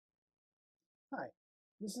Hi,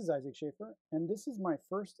 this is Isaac Schaefer, and this is my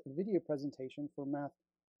first video presentation for Math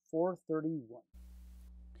 431.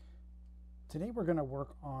 Today we're going to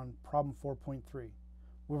work on problem 4.3,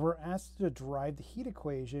 where we're asked to derive the heat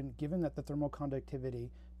equation given that the thermal conductivity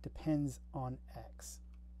depends on X.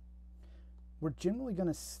 We're generally going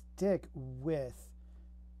to stick with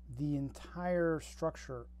the entire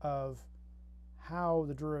structure of how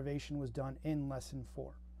the derivation was done in lesson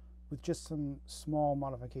 4, with just some small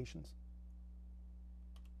modifications.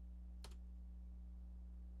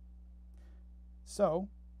 So,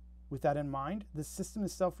 with that in mind, the system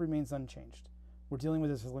itself remains unchanged. We're dealing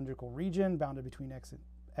with a cylindrical region bounded between x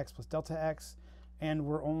plus delta x, and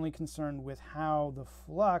we're only concerned with how the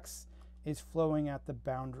flux is flowing at the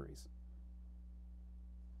boundaries.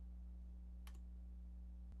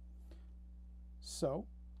 So,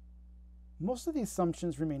 most of the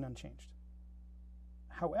assumptions remain unchanged.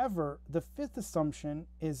 However, the fifth assumption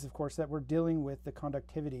is, of course, that we're dealing with the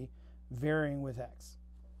conductivity varying with x.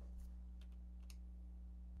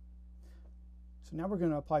 So now we're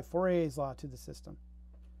going to apply Fourier's law to the system.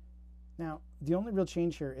 Now, the only real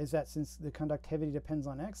change here is that since the conductivity depends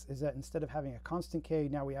on x, is that instead of having a constant k,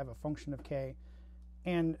 now we have a function of k.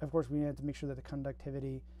 And of course, we have to make sure that the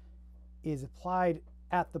conductivity is applied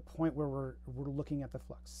at the point where we're looking at the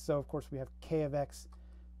flux. So of course, we have k of x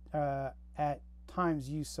at times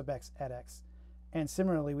u sub x at x. And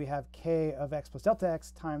similarly, we have k of x plus delta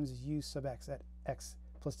x times u sub x at x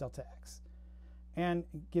plus delta x. And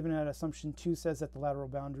given that assumption 2 says that the lateral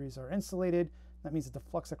boundaries are insulated, that means that the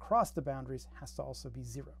flux across the boundaries has to also be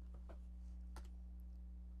 0.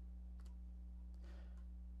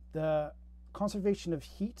 The conservation of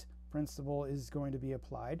heat principle is going to be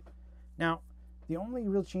applied. Now, the only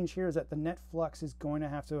real change here is that the net flux is going to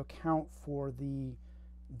have to account for the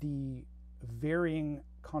varying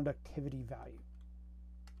conductivity value.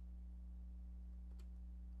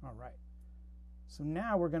 All right. So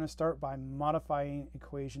now we're going to start by modifying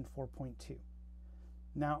equation 4.2.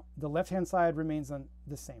 Now, the left-hand side remains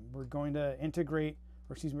the same. We're going to integrate,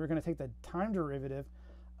 or excuse me, we're going to take the time derivative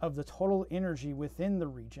of the total energy within the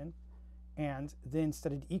region and then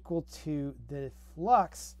set it equal to the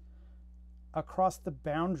flux across the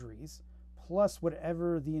boundaries plus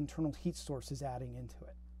whatever the internal heat source is adding into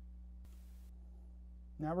it.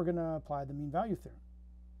 Now we're going to apply the mean value theorem.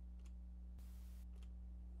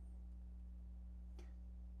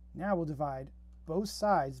 Now we'll divide both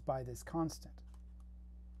sides by this constant.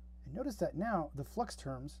 And notice that now the flux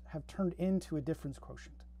terms have turned into a difference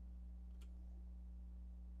quotient.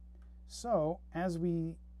 So as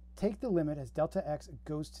we take the limit as delta x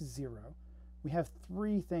goes to 0, we have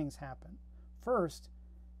three things happen. First,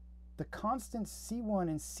 the constants c1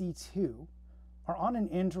 and c2 are on an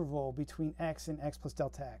interval between x and x plus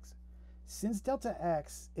delta x. Since delta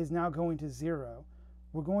x is now going to 0,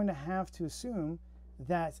 we're going to have to assume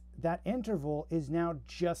that that interval is now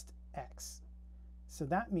just x. So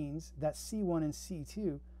that means that c1 and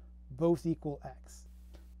c2 both equal x.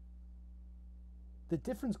 The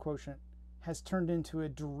difference quotient has turned into a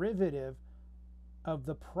derivative of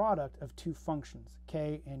the product of two functions,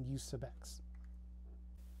 k and u sub x.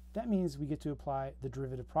 That means we get to apply the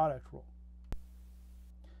derivative product rule.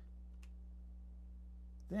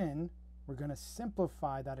 Then we're going to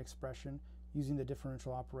simplify that expression using the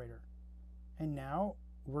differential operator. And now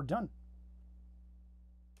we're done.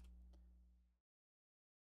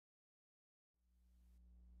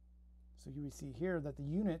 So you will see here that the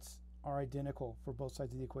units are identical for both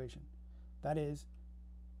sides of the equation. That is,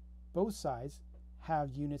 both sides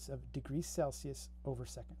have units of degrees Celsius over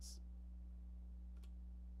seconds.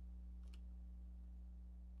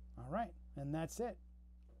 All right, and that's it.